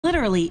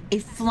literally a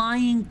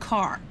flying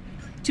car.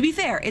 To be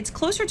fair, it's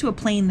closer to a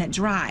plane that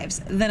drives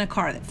than a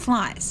car that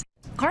flies.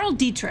 Carl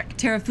Dietrich,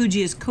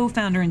 Terrafugia's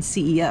co-founder and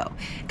CEO,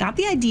 got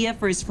the idea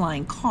for his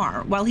flying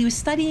car while he was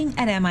studying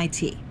at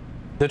MIT.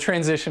 The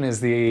transition is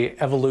the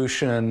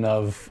evolution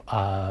of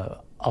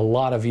a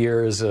lot of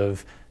years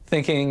of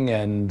thinking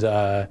and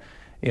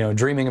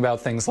dreaming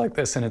about things like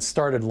this, and it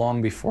started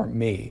long before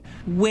me.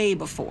 Way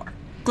before.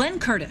 Glenn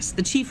Curtiss,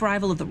 the chief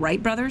rival of the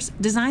Wright brothers,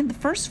 designed the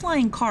first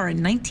flying car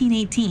in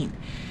 1918.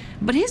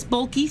 But his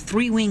bulky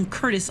three-wing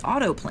Curtiss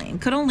autoplane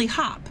could only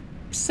hop,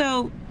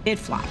 so it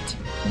flopped.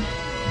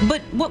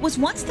 But what was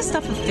once the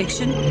stuff of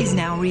fiction is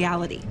now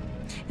reality.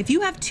 If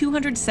you have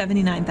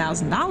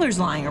 $279,000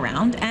 lying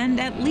around and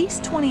at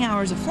least 20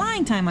 hours of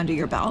flying time under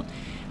your belt,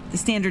 the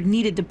standard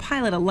needed to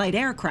pilot a light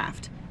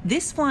aircraft,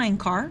 this flying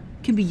car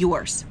can be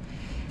yours.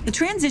 The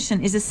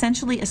Transition is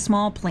essentially a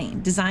small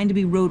plane designed to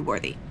be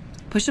roadworthy.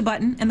 Push a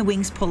button and the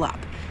wings pull up,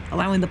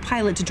 allowing the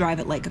pilot to drive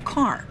it like a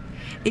car.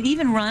 It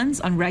even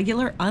runs on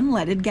regular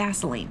unleaded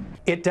gasoline.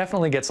 It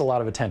definitely gets a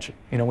lot of attention.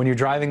 When you're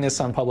driving this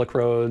on public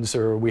roads,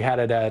 or we had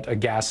it at a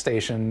gas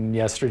station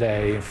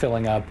yesterday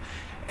filling up,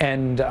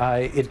 and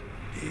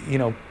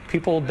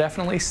people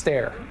definitely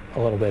stare a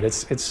little bit.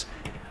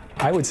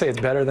 I would say it's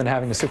better than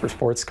having a super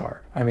sports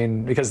car.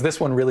 Because this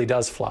one really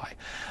does fly.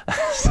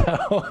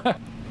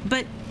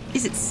 But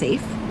is it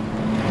safe?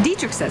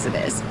 Dietrich says it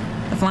is.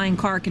 The flying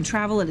car can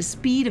travel at a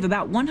speed of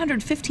about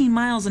 115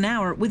 miles an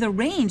hour with a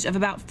range of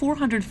about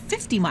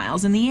 450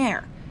 miles in the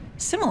air,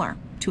 similar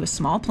to a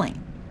small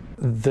plane.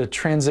 The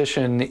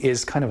Transition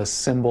is kind of a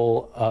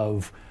symbol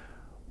of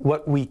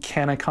what we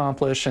can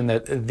accomplish, and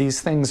that these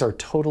things are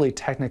totally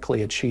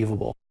technically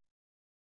achievable.